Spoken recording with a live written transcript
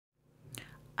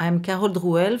I'm Carole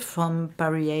Drouelle from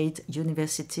Paris 8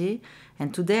 University,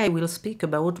 and today I will speak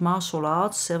about martial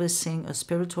arts servicing a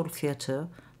spiritual theater,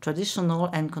 traditional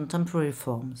and contemporary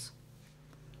forms.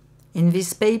 In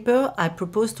this paper, I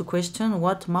propose to question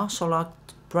what martial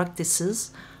art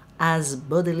practices, as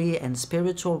bodily and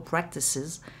spiritual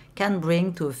practices, can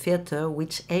bring to a theater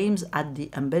which aims at the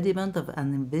embodiment of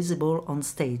an invisible on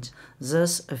stage,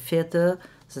 thus a theater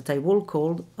that I will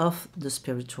call of the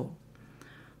spiritual.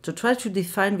 To try to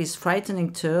define this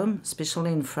frightening term,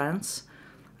 especially in France,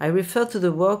 I refer to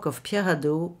the work of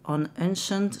Artaud on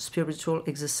ancient spiritual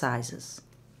exercises.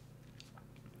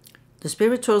 The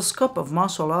spiritual scope of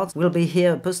martial arts will be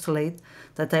here a postulate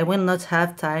that I will not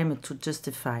have time to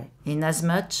justify,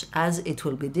 inasmuch as it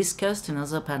will be discussed in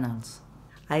other panels.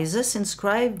 I thus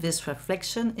inscribe this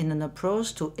reflection in an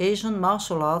approach to Asian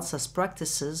martial arts as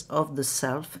practices of the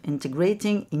self,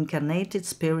 integrating incarnated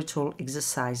spiritual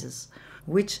exercises,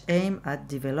 which aim at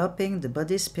developing the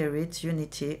body-spirit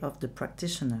unity of the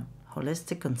practitioner,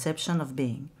 holistic conception of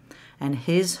being, and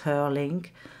his/her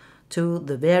link to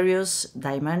the various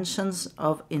dimensions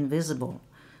of invisible,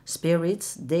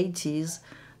 spirits, deities,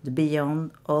 the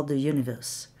beyond, or the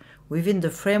universe, within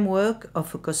the framework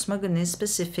of a cosmogony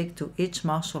specific to each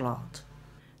martial art.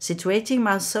 Situating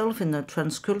myself in a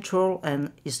transcultural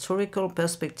and historical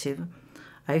perspective,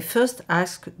 I first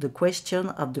ask the question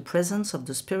of the presence of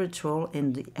the spiritual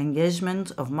in the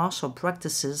engagement of martial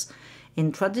practices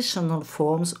in traditional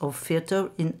forms of theater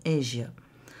in Asia.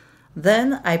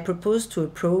 Then I propose to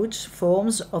approach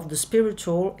forms of the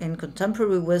spiritual in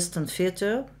contemporary Western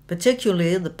theater,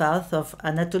 particularly the path of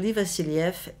Anatoly,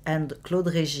 Vasiliev and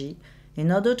Claude Régy,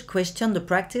 in order to question the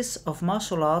practice of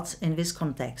martial arts in this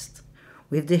context.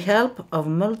 With the help of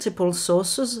multiple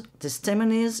sources,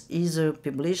 testimonies either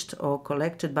published or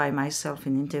collected by myself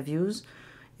in interviews,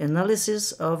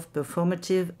 analysis of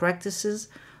performative practices,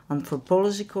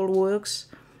 anthropological works,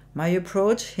 my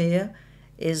approach here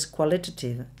is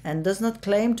qualitative and does not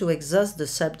claim to exhaust the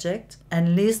subject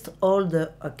and list all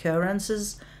the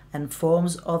occurrences and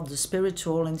forms of the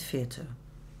spiritual in theater.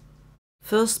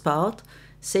 First part,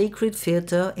 sacred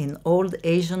theater in old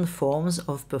Asian forms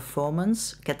of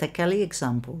performance, Kathakali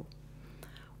example.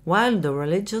 While the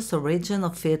religious origin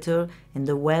of theater in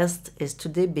the West is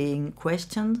today being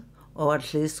questioned, or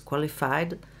at least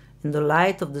qualified, in the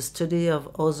light of the study of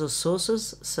other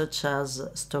sources such as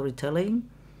storytelling,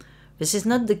 this is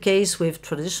not the case with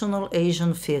traditional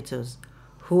Asian theaters,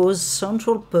 whose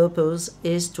central purpose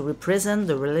is to represent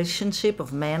the relationship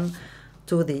of man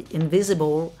to the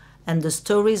invisible and the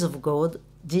stories of God,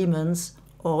 demons,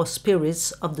 or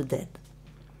spirits of the dead.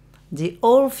 The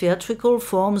old theatrical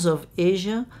forms of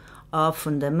Asia are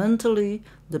fundamentally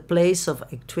the place of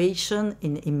actuation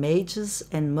in images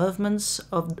and movements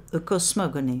of a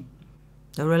cosmogony.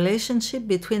 The relationship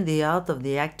between the art of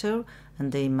the actor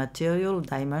and the immaterial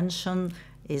dimension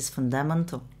is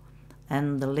fundamental,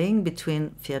 and the link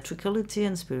between theatricality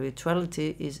and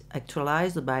spirituality is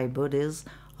actualized by bodies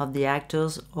of the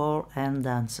actors and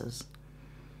dancers.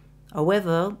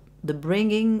 However, the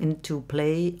bringing into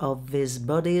play of these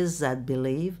bodies that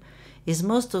believe is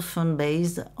most often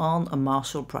based on a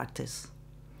martial practice.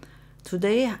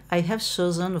 Today, I have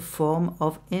chosen a form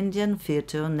of Indian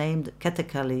theatre named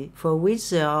Kathakali, for which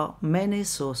there are many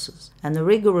sources, and a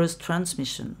rigorous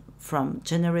transmission from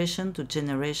generation to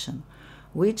generation,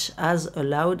 which has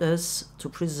allowed us to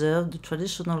preserve the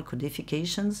traditional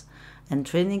codifications and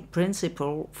training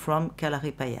principle from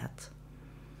Kalaripayat.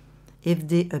 If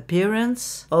the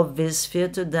appearance of this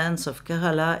theatre dance of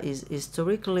Kerala is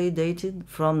historically dated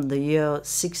from the year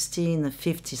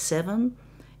 1657,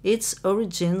 its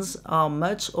origins are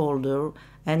much older,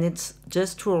 and its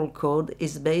gestural code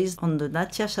is based on the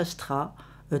Natya Shastra,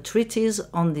 a treatise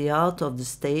on the art of the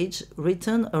stage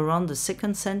written around the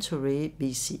 2nd century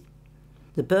BC.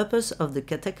 The purpose of the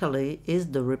Kathakali is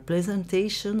the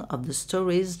representation of the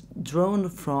stories drawn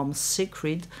from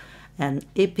sacred and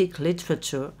epic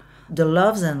literature, the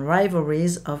loves and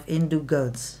rivalries of Hindu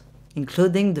gods,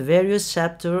 including the various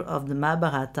chapters of the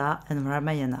Mahabharata and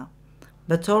Ramayana,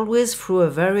 but always through a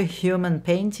very human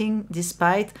painting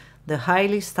despite the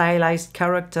highly stylized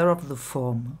character of the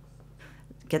form.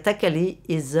 Kathakali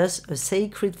is thus a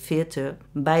sacred theatre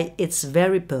by its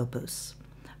very purpose,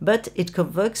 but it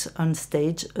convokes on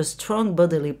stage a strong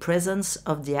bodily presence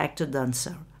of the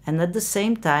actor-dancer, and at the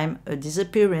same time a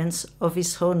disappearance of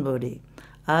his own body,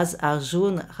 as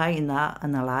Arjun Raina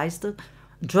analyzed,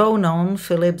 drawn on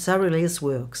Philip Zarelli's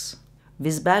works.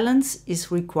 This balance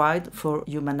is required for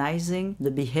humanizing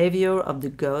the behavior of the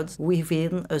gods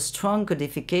within a strong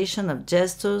codification of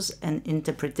gestures and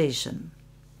interpretation.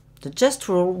 The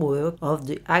gestural work of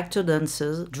the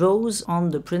actor-dancers draws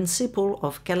on the principle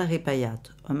of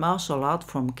Kalaripayat, a martial art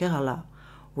from Kerala,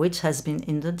 which has been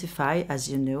identified, as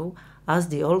you know, as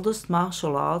the oldest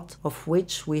martial art of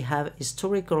which we have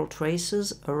historical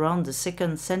traces around the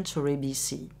 2nd century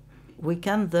BC. We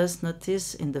can thus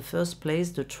notice in the first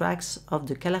place the tracks of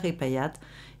the Kalaripayat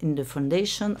in the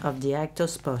foundation of the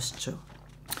actor's posture.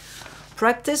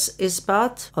 Practice is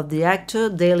part of the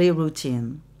actor's daily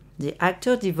routine. The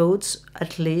actor devotes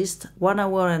at least 1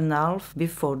 hour and a half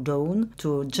before dawn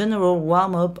to a general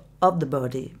warm-up of the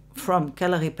body, from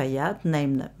Kalaripayat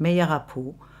named Meyer,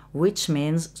 which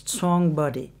means strong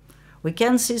body. We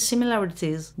can see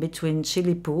similarities between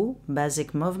Chilipu,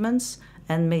 basic movements,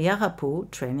 and Meyer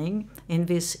training in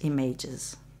these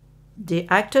images. The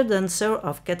actor-dancer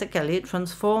of Kathakali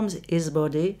transforms his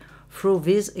body through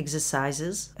these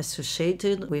exercises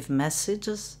associated with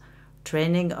messages,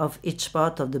 training of each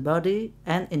part of the body,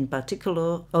 and in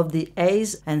particular of the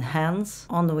eyes and hands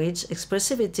on which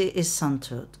expressivity is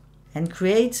centered, and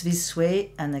creates this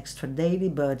way an extra daily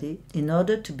body in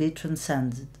order to be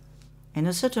transcended. In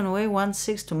a certain way, one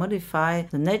seeks to modify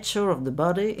the nature of the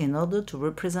body in order to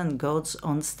represent gods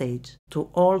on stage, to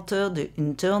alter the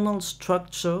internal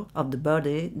structure of the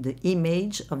body, the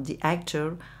image of the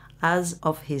actor as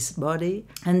of his body,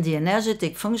 and the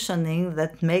energetic functioning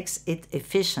that makes it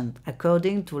efficient,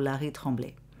 according to Larry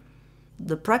Tremblay.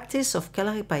 The practice of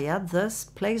Kalaripayat thus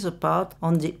plays a part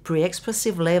on the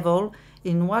pre-expressive level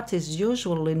in what is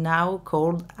usually now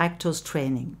called actor's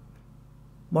training.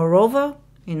 Moreover,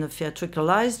 in the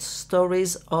theatricalized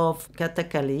stories of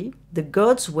Kathakali, the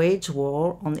gods wage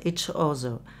war on each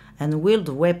other and wield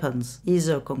weapons,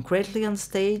 either concretely on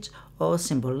stage or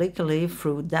symbolically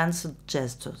through dance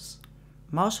gestures.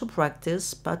 Martial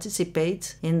practice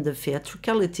participates in the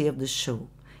theatricality of the show.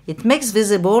 It makes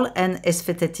visible and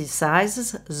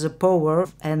aestheticizes the power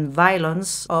and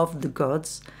violence of the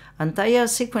gods, entire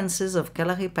sequences of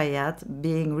Kalaripayat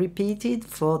being repeated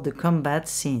for the combat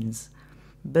scenes.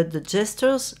 But the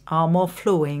gestures are more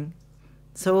flowing,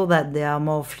 so that they are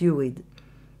more fluid,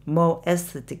 more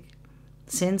aesthetic,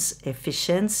 since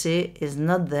efficiency is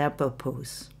not their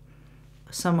purpose.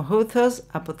 Some authors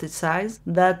hypothesize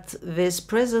that this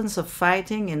presence of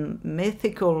fighting in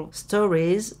mythical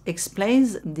stories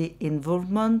explains the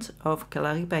involvement of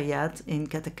Kalaripayat in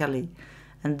Kathakali,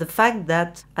 and the fact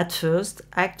that, at first,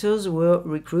 actors were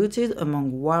recruited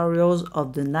among warriors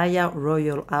of the Naya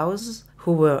royal house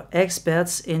who were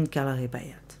experts in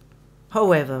Kalaripayat.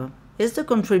 However, is the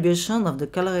contribution of the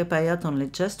Kalaripayat only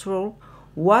gestural?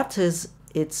 What is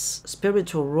its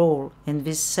spiritual role in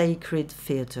this sacred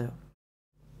theater?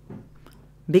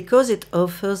 Because it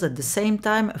offers at the same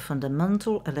time a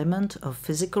fundamental element of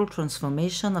physical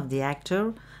transformation of the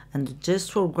actor and the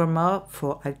gestural grammar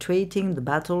for actuating the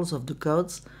battles of the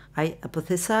gods, I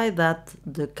hypothesize that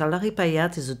the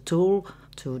Kalaripayat is a tool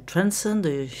to transcend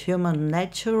the human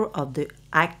nature of the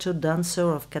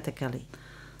actor-dancer of Kathakali.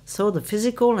 So the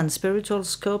physical and spiritual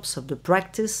scopes of the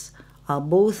practice are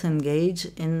both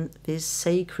engaged in this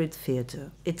sacred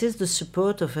theater. It is the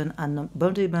support of an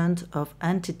embodiment of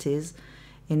entities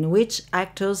in which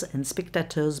actors and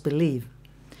spectators believe.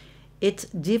 It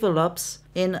develops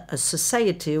in a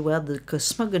society where the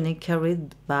cosmogony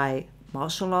carried by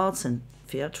martial arts and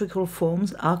theatrical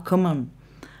forms are common,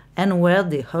 and where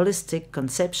the holistic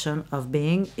conception of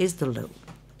being is the law.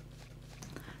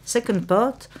 Second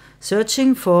part,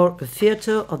 searching for a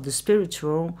theater of the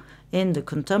spiritual in the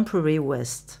contemporary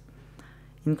West.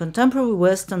 In contemporary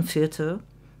Western theater,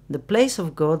 the place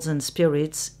of gods and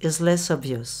spirits is less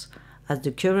obvious, as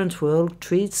the current world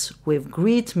treats with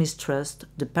great mistrust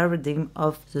the paradigm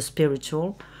of the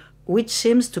spiritual, which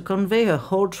seems to convey a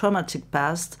whole traumatic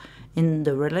past in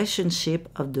the relationship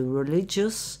of the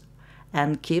religious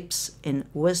and keeps in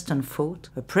Western thought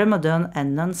a pre-modern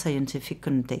and non-scientific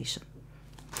connotation.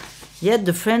 Yet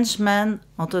the Frenchman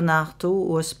Artaud,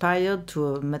 who aspired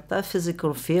to a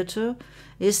metaphysical theater,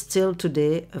 is still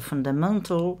today a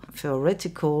fundamental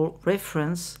theoretical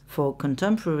reference for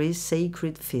contemporary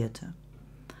sacred theater.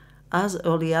 As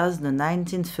early as the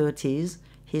 1930s,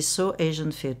 he saw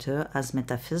Asian theater as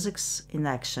metaphysics in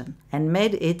action and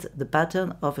made it the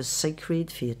pattern of a sacred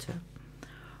theater.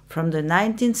 From the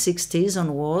 1960s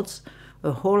onwards,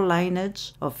 a whole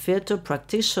lineage of theater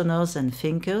practitioners and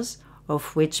thinkers,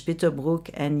 of which Peter Brook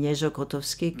and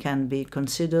Grotowski can be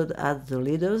considered as the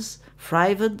leaders,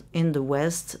 thrived in the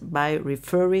West by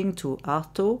referring to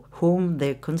Artaud, whom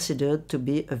they considered to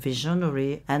be a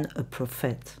visionary and a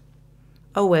prophet.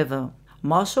 However,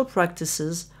 martial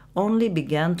practices only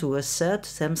began to assert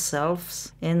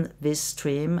themselves in this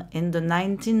stream in the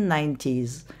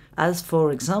 1990s, as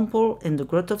for example in the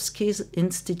Grotowski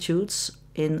institutes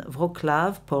in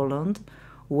Wrocław, Poland,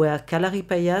 where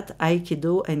Kalaripayat,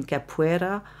 Aikido and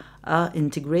Capoeira are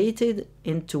integrated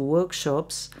into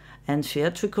workshops and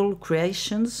theatrical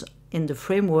creations in the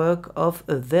framework of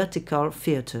a vertical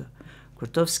theater.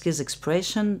 Grotowski's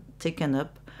expression taken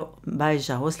up by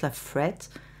Jaroslav Fret,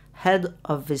 head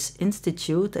of this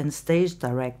institute and stage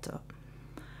director.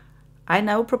 I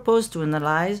now propose to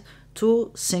analyze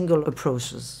two single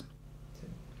approaches.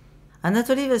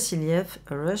 Anatoly Vasiliev,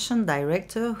 a Russian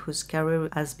director whose career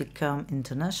has become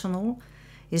international,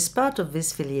 is part of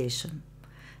this filiation.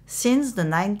 Since the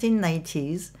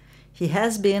 1990s, he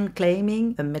has been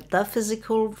claiming a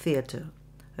metaphysical theater,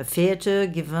 a theater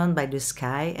given by the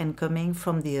sky and coming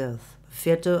from the earth, a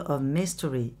theater of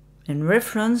mystery, in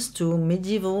reference to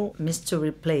medieval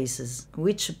mystery places,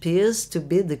 which appears to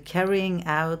be the carrying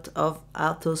out of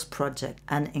Artaud's project,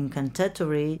 an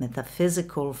incantatory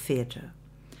metaphysical theater.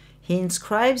 He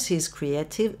inscribes his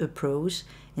creative approach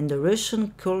in the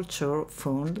Russian culture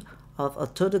fund of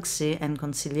orthodoxy and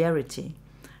conciliarity,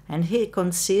 and he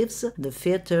conceives the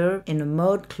theater in a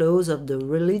mode close of the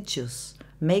religious,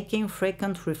 making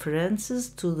frequent references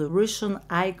to the Russian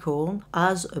icon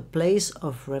as a place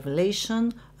of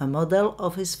revelation, a model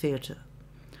of his theater.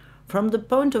 From the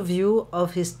point of view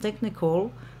of his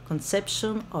technical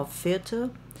conception of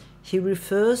theater, he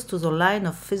refers to the line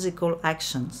of physical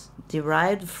actions,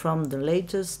 derived from the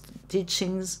latest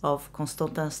teachings of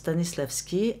Konstantin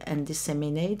Stanislavski and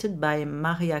disseminated by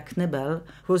Maria Knebel,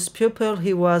 whose pupil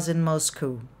he was in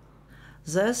Moscow.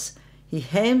 Thus, he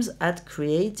aims at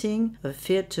creating a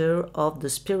theater of the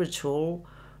spiritual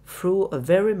through a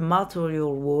very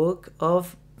material work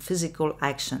of physical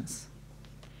actions.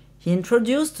 He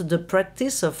introduced the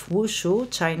practice of Wushu,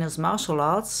 Chinese martial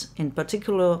arts, in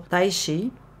particular Tai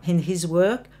Chi, in his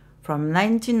work from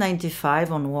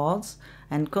 1995 onwards,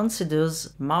 and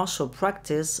considers martial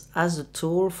practice as a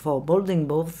tool for molding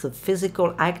both the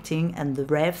physical acting and the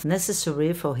breath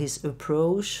necessary for his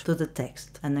approach to the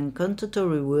text, an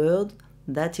incantatory word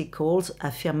that he calls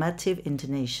affirmative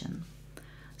intonation.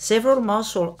 Several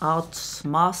martial arts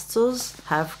masters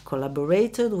have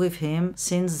collaborated with him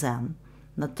since then,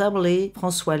 notably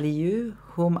François Liu,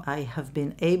 whom I have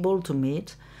been able to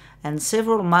meet, and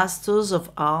several masters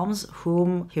of arms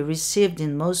whom he received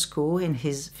in Moscow in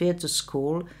his theater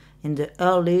school in the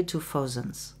early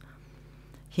 2000s.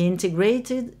 He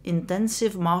integrated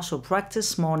intensive martial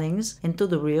practice mornings into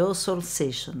the rehearsal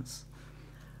sessions.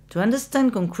 To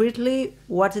understand concretely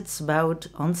what it's about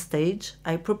on stage,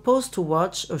 I propose to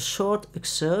watch a short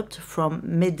excerpt from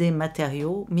Media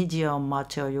Material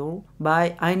by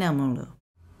Heiner Müller.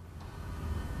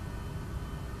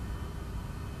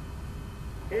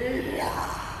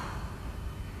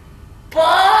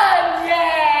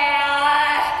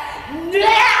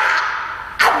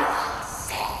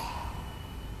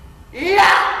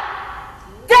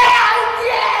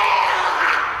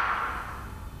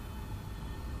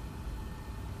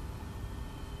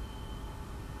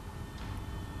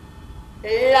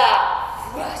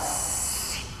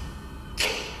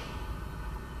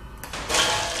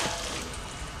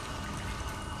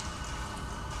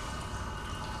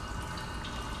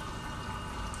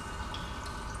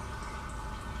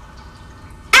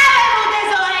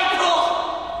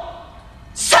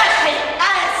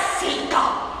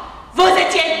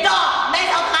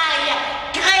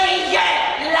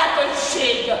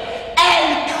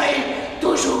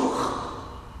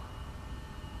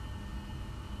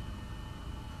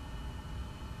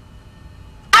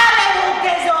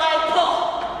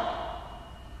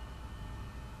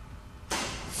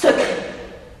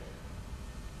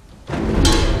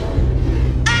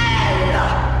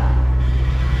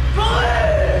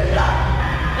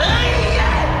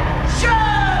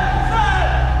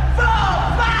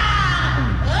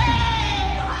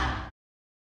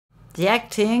 The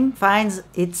acting finds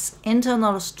its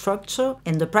internal structure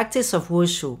in the practice of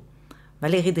Wushu.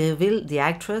 Valérie Dréville, the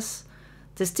actress,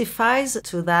 testifies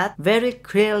to that very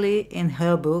clearly in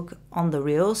her book on the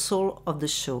rehearsal of the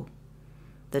show.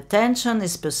 The tension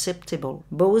is perceptible,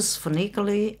 both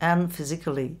phonically and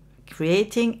physically,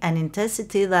 creating an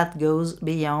intensity that goes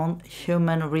beyond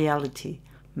human reality,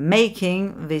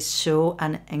 making this show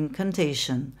an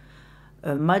incantation,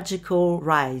 a magical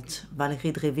rite,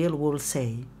 Valérie Dréville will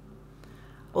say.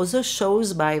 Other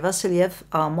shows by Vasiliev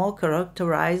are more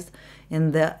characterized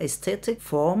in their aesthetic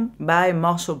form by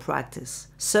martial practice,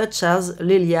 such as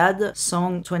L'Iliade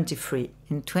Song 23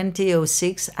 in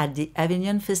 2006 at the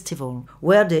Avignon Festival,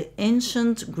 where the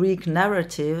ancient Greek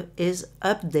narrative is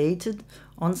updated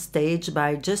on stage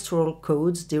by gestural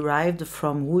codes derived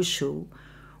from Wushu,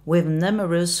 with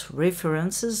numerous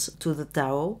references to the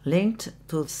Tao linked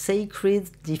to sacred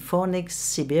diphonic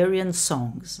Siberian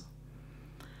songs.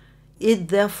 It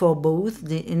therefore both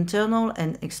the internal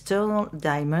and external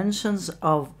dimensions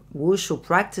of Wushu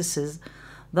practices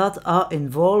that are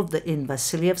involved in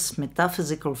Vasiliev's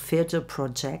metaphysical theater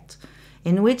project,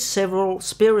 in which several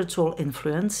spiritual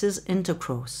influences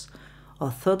intercross: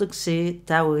 orthodoxy,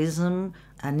 Taoism,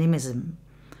 animism.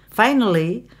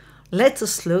 Finally, let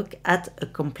us look at a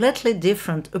completely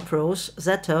different approach,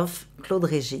 that of Claude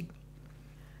Régy.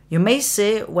 You may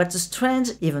say, what a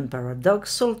strange, even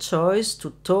paradoxal choice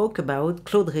to talk about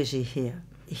Claude Régy here.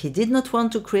 He did not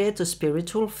want to create a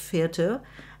spiritual theater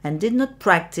and did not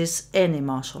practice any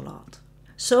martial art.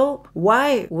 So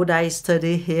why would I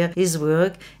study here his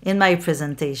work in my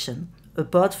presentation,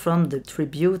 apart from the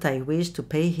tribute I wish to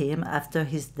pay him after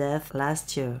his death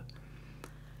last year?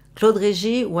 Claude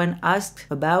Régy, when asked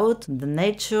about the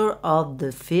nature of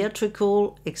the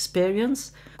theatrical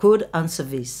experience, could answer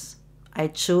this: I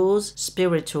chose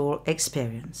spiritual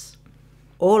experience.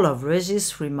 All of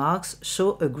Régy's remarks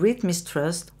show a great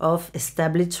mistrust of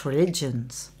established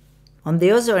religions. On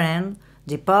the other hand,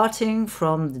 departing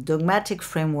from the dogmatic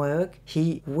framework,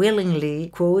 he willingly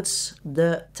quotes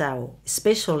the Tao,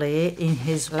 especially in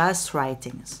his last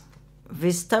writings.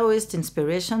 This Taoist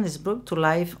inspiration is brought to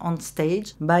life on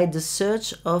stage by the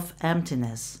search of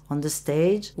emptiness, on the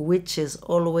stage, which is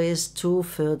always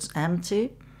 2/3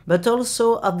 empty, but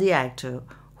also of the actor,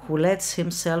 who lets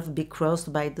himself be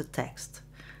crossed by the text.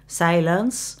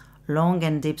 Silence, long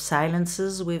and deep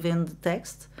silences within the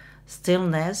text,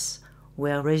 stillness,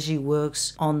 where Régy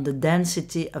works on the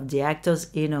density of the actor's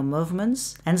inner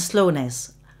movements, and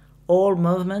slowness. All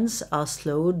movements are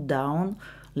slowed down,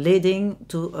 leading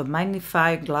to a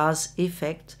magnified glass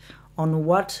effect on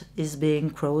what is being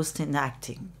crossed in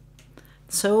acting.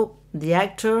 So the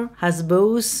actor has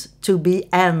both to be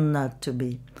and not to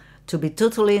be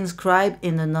totally inscribed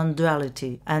in a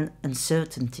non-duality and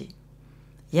uncertainty.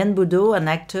 Yann Boudot, an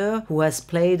actor who has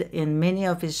played in many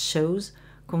of his shows,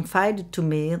 confided to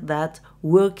me that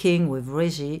working with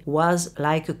Régy was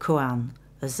like a koan,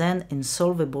 a then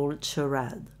insolvable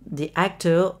charade. The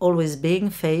actor always being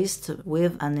faced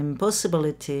with an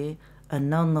impossibility, a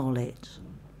non-knowledge.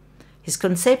 His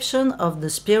conception of the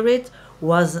spirit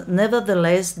was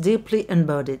nevertheless deeply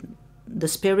embodied. The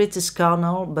spirit is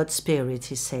carnal, but spirit,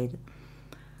 he said.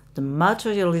 The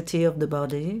materiality of the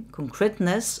body,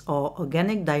 concreteness or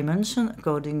organic dimension,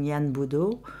 according to Yann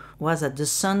Boudot, was at the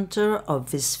center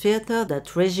of this theater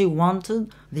that Régy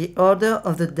wanted, the order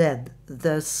of the dead,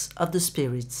 thus of the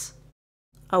spirits.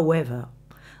 However,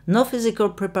 no physical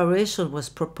preparation was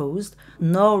proposed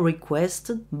nor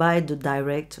requested by the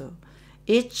director,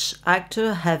 each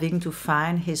actor having to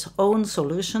find his own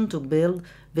solution to build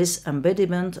this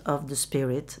embodiment of the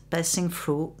spirit, passing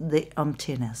through the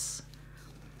emptiness.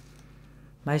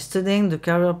 By studying the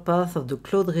career path of the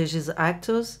Claude Régy's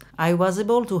actors, I was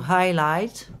able to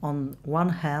highlight, on one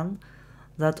hand,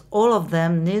 that all of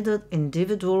them needed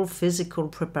individual physical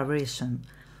preparation,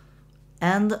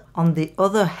 and on the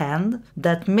other hand,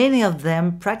 that many of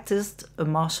them practiced a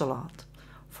martial art.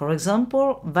 For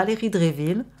example, Valérie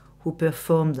Dréville, who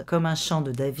performed Comme un chant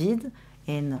de David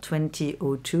in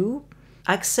 2002,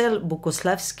 Axel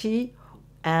Bukoslavski,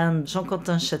 and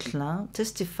Jean-Quentin Chatelain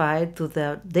testified to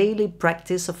their daily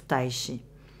practice of Tai Chi.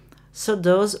 So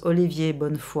does Olivier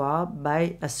Bonnefoy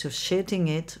by associating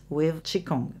it with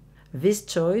Qigong. This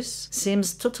choice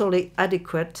seems totally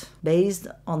adequate based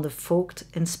on the thought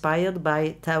inspired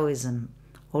by Taoism,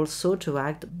 also to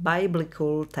act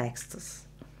biblical texts.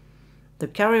 The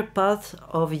career path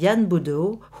of Yann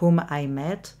Boudot, whom I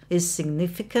met, is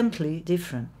significantly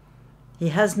different. He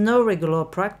has no regular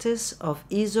practice of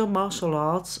either martial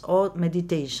arts or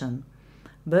meditation,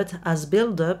 but has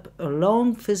built up a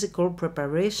long physical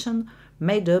preparation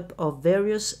made up of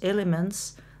various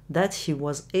elements that he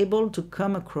was able to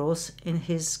come across in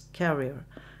his career: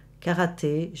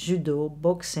 karate, judo,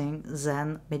 boxing,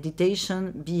 Zen,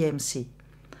 meditation, BMC.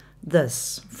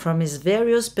 Thus, from his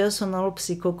various personal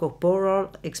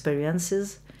psychocorporal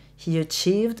experiences, he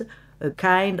achieved a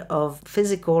kind of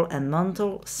physical and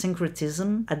mental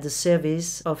syncretism at the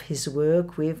service of his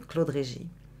work with Claude Régy.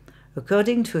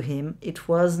 According to him, it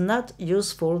was not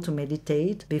useful to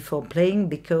meditate before playing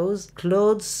because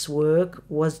Claude's work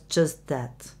was just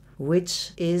that,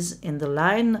 which is in the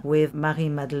line with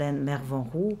Marie-Madeleine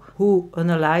Mervanroux, who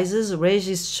analyzes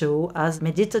Régy's show as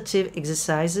meditative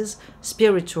exercises,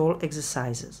 spiritual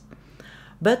exercises.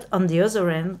 But on the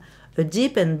other hand, a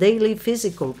deep and daily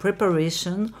physical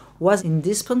preparation was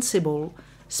indispensable,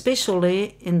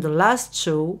 especially in the last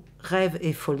show, Rêve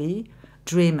et Folie,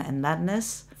 Dream and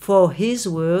Madness, for his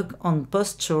work on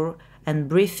posture and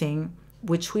breathing,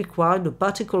 which required a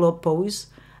particular pose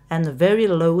and a very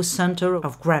low center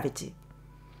of gravity.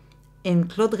 In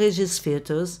Claude Régy's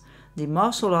theaters, the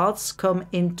martial arts come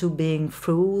into being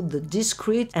through the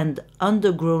discrete and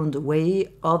underground way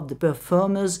of the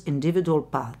performer's individual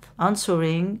path,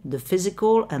 answering the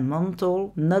physical and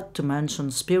mental, not to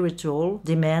mention spiritual,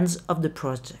 demands of the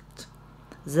project.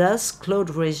 Thus, Claude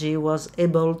Régy was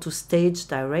able to stage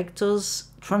directors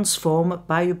transform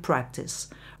by a practice,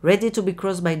 ready to be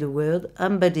crossed by the word,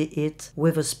 embody it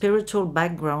with a spiritual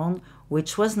background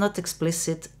which was not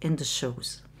explicit in the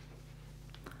shows.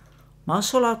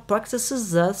 Martial art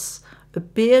practices thus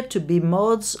appear to be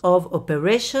modes of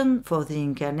operation for the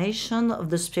incarnation of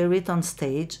the spirit on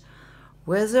stage,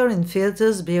 whether in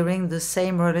theaters bearing the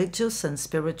same religious and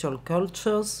spiritual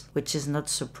cultures, which is not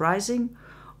surprising,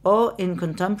 or in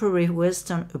contemporary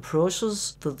Western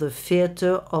approaches to the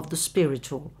theater of the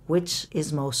spiritual, which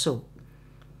is more so.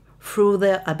 Through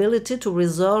their ability to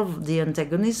resolve the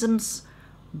antagonisms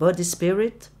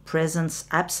body-spirit,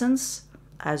 presence-absence,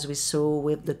 as we saw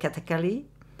with the katakali,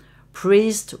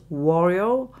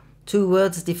 priest-warrior, two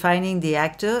words defining the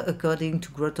actor according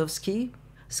to Grotowski,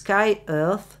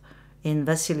 sky-earth in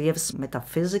Vasiliev's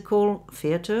metaphysical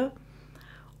theater,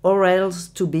 or else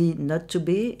to be, not to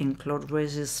be in Claude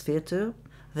Régy's theater,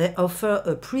 they offer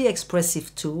a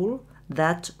pre-expressive tool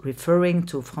that, referring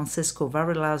to Francesco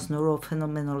Varela's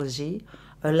neurophenomenology,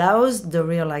 allows the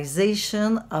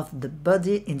realization of the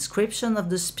body inscription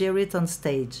of the spirit on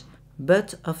stage,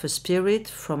 but of a spirit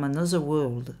from another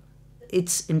world.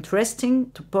 It's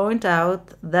interesting to point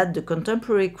out that the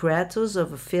contemporary creators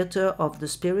of a theater of the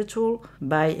spiritual,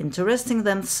 by interesting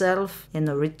themselves in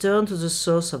a return to the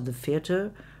source of the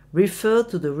theater, refer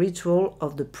to the ritual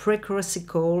of the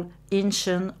pre-classical,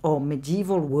 ancient or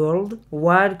medieval world,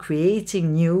 while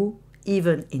creating new,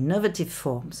 even innovative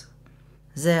forms.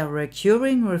 Their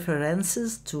recurring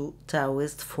references to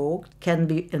Taoist folk can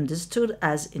be understood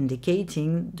as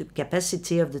indicating the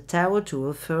capacity of the Tao to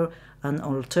offer an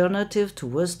alternative to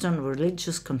Western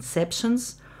religious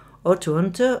conceptions, or to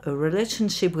enter a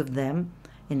relationship with them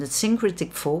in a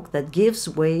syncretic folk that gives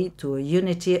way to a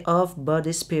unity of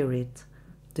body-spirit,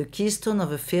 the keystone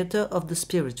of a theater of the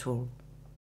spiritual.